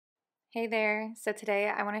Hey there, so today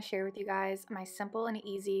I want to share with you guys my simple and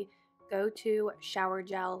easy go-to shower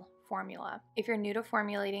gel formula. If you're new to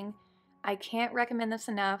formulating, I can't recommend this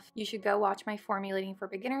enough. You should go watch my Formulating for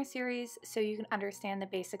Beginners series so you can understand the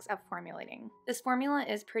basics of formulating. This formula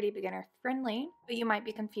is pretty beginner friendly, but you might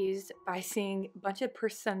be confused by seeing a bunch of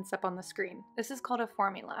percents up on the screen. This is called a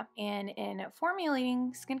formula, and in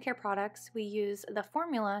formulating skincare products, we use the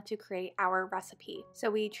formula to create our recipe.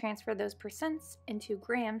 So we transfer those percents into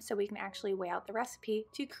grams so we can actually weigh out the recipe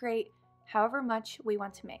to create however much we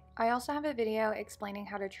want to make. I also have a video explaining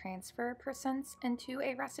how to transfer percents into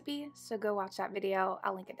a recipe, so go watch that video.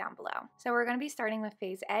 I'll link it down below. So we're going to be starting with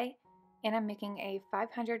phase A, and I'm making a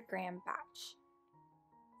 500 gram batch.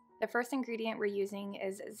 The first ingredient we're using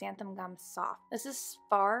is xanthan gum soft. This is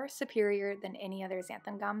far superior than any other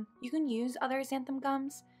xanthan gum. You can use other xanthan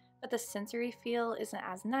gums, but the sensory feel isn't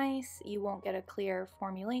as nice, you won't get a clear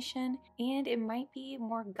formulation, and it might be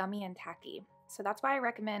more gummy and tacky. So that's why I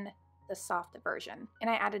recommend the soft version, and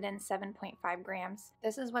I added in 7.5 grams.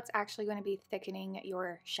 This is what's actually going to be thickening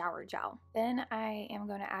your shower gel. Then I am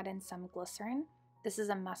going to add in some glycerin. This is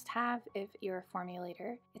a must-have if you're a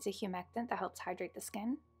formulator. It's a humectant that helps hydrate the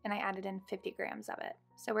skin, and I added in 50 grams of it.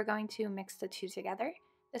 So we're going to mix the two together.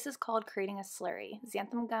 This is called creating a slurry.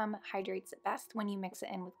 Xanthan gum hydrates best when you mix it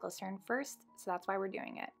in with glycerin first, so that's why we're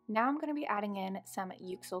doing it. Now I'm going to be adding in some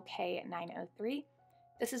Euxyl K903.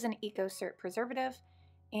 This is an Ecocert preservative,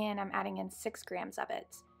 and I'm adding in 6 grams of it.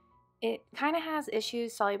 It kind of has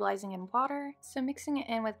issues solubilizing in water, so mixing it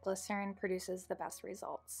in with glycerin produces the best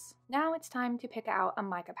results. Now it's time to pick out a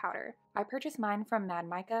mica powder. I purchased mine from Mad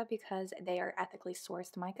Mica because they are ethically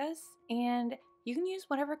sourced micas, and you can use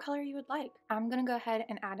whatever color you would like. I'm gonna go ahead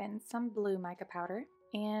and add in some blue mica powder,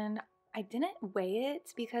 and I didn't weigh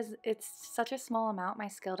it because it's such a small amount my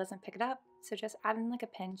scale doesn't pick it up, so just add in like a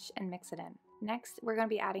pinch and mix it in. Next, we're gonna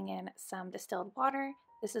be adding in some distilled water.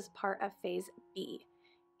 This is part of phase B,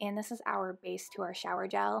 and this is our base to our shower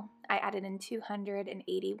gel. I added in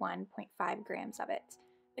 281.5 grams of it,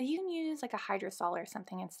 but you can use like a hydrosol or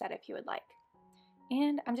something instead if you would like.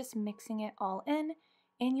 And I'm just mixing it all in,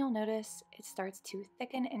 and you'll notice it starts to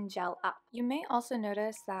thicken and gel up. You may also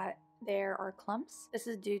notice that there are clumps. This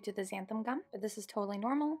is due to the xanthan gum, but this is totally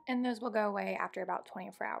normal, and those will go away after about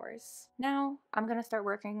 24 hours. Now I'm gonna start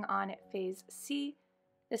working on phase C.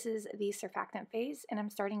 This is the surfactant phase, and I'm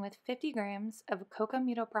starting with 50 grams of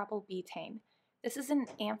cocamidopropyl betaine. This is an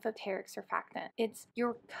amphoteric surfactant. It's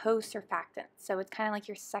your co-surfactant, so it's kind of like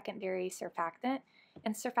your secondary surfactant.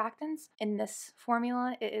 And surfactants in this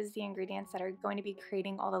formula, it is the ingredients that are going to be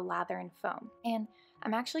creating all the lather and foam. And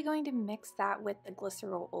I'm actually going to mix that with the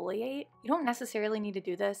glycerol oleate. You don't necessarily need to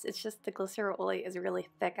do this, it's just the glycerol oleate is really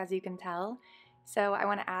thick, as you can tell. So I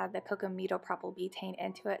want to add the cocamidopropyl betaine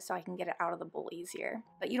into it so I can get it out of the bowl easier.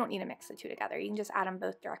 But you don't need to mix the two together. You can just add them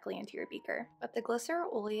both directly into your beaker. But the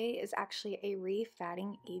glycerol oleate is actually a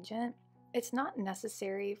refatting agent. It's not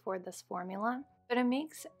necessary for this formula, but it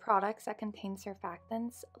makes products that contain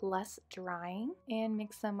surfactants less drying and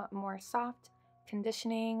makes them more soft,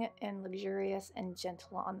 conditioning, and luxurious and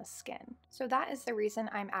gentle on the skin. So that is the reason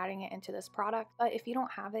I'm adding it into this product. But if you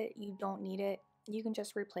don't have it, you don't need it. You can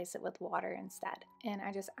just replace it with water instead. And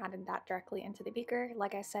I just added that directly into the beaker.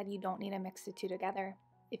 Like I said, you don't need to mix the two together.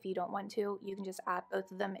 If you don't want to, you can just add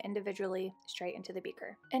both of them individually straight into the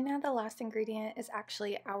beaker. And now the last ingredient is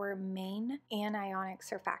actually our main anionic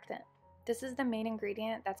surfactant. This is the main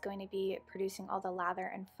ingredient that's going to be producing all the lather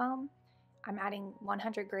and foam. I'm adding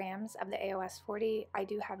 100 grams of the AOS 40. I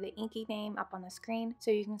do have the inky name up on the screen, so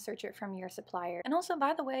you can search it from your supplier. And also,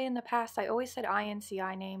 by the way, in the past, I always said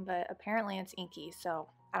INCI name, but apparently it's inky, so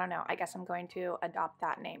I don't know. I guess I'm going to adopt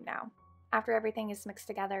that name now. After everything is mixed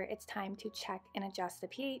together, it's time to check and adjust the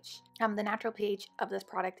pH. The natural pH of this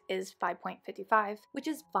product is 5.55, which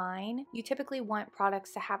is fine. You typically want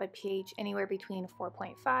products to have a pH anywhere between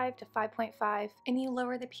 4.5 to 5.5, and you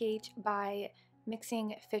lower the pH by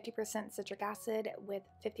mixing 50% citric acid with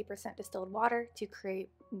 50% distilled water to create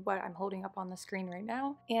what I'm holding up on the screen right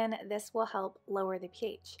now, and this will help lower the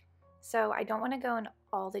pH. So I don't want to go into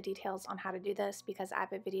all the details on how to do this because I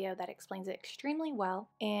have a video that explains it extremely well,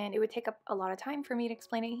 and it would take up a lot of time for me to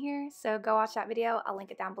explain it here, so go watch that video. I'll link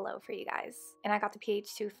it down below for you guys. And I got the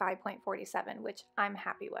pH to 5.47, which I'm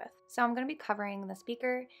happy with. So I'm going to be covering the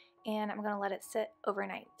beaker, and I'm going to let it sit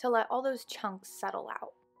overnight to let all those chunks settle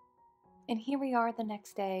out. And here we are the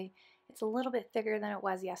next day. It's a little bit thicker than it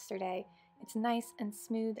was yesterday. It's nice and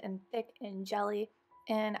smooth and thick and jelly,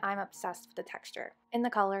 and I'm obsessed with the texture. And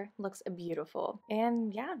the color looks beautiful.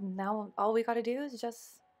 And yeah, now all we gotta do is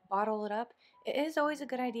just bottle it up, it is always a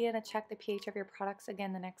good idea to check the pH of your products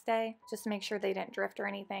again the next day, just to make sure they didn't drift or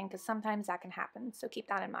anything, because sometimes that can happen, so keep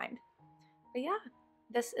that in mind. But yeah,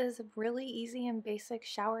 this is a really easy and basic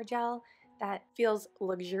shower gel that feels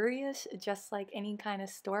luxurious, just like any kind of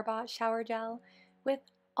store-bought shower gel, with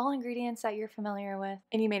all ingredients that you're familiar with,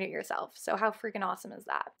 and you made it yourself. So how freaking awesome is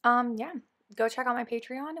that? Yeah. Go check out my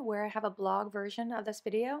Patreon where I have a blog version of this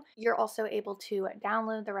video. You're also able to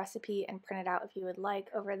download the recipe and print it out if you would like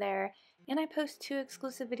over there. And I post 2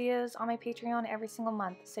 exclusive videos on my Patreon every single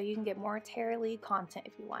month, so you can get more TaraLee content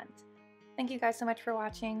if you want. Thank you guys so much for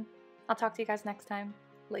watching. I'll talk to you guys next time.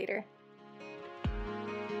 Later.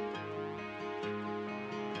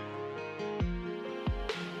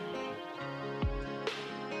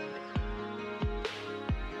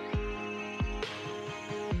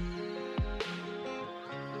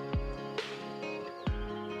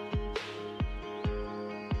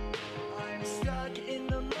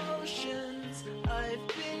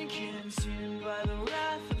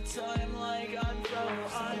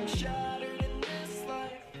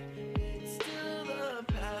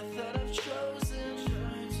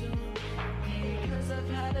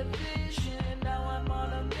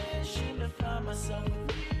 Myself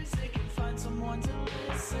with music and find someone to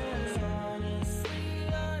listen. Honestly,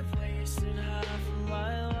 I've wasted half of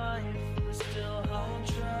my life.